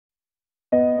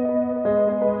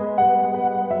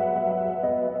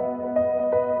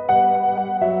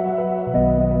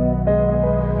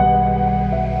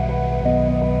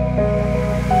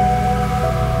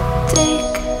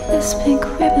this pink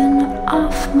ribbon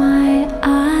off my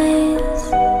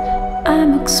eyes.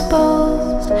 I'm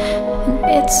exposed, and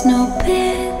it's no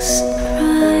big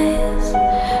surprise.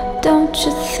 Don't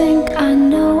you think I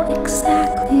know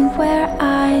exactly where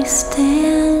I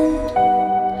stand?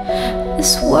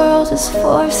 This world is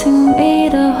forcing me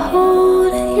to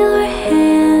hold your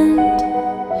hand.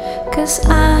 'Cause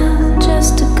I'm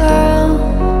just a girl,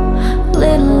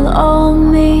 little old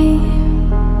me.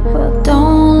 Well,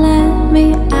 don't let me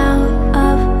out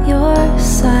of your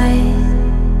sight.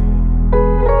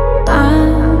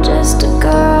 I'm just a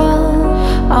girl,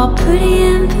 all pretty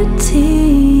and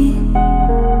petite.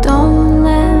 Don't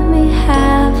let me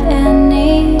have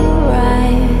any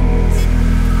rights.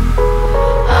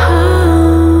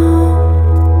 Oh,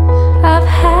 I've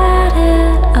had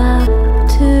it up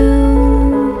to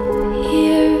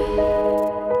here.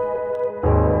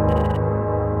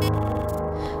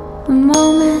 The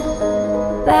moment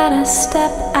that I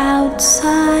step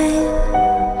outside,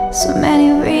 so many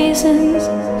reasons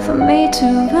for me to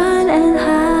run and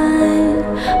hide.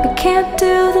 I can't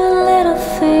do the little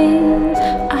things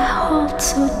I hold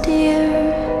so dear.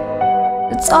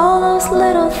 It's all those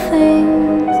little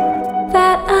things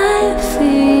that I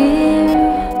fear.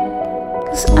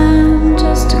 'Cause I'm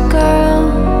just a girl,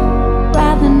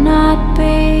 rather not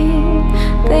be.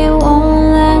 They won't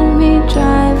let me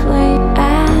drive late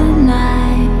at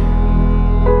night.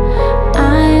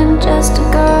 I'm just a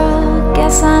girl,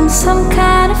 guess I'm some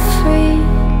kind of freak.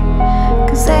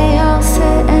 'Cause they all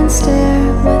sit and stare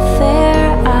with their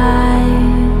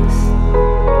eyes.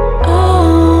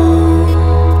 Oh,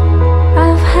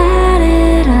 I've had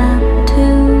it up to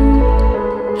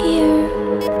here.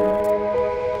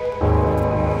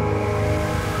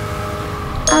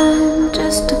 I'm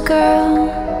just a girl.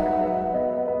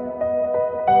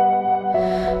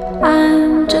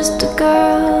 I'm just a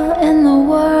girl in the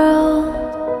world.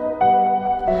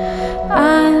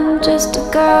 I'm just a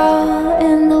girl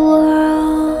in the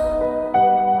world.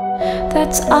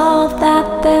 That's all that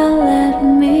they'll let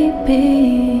me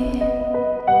be.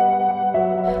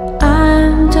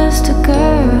 I'm just a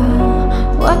girl.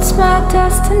 What's my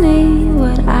destiny?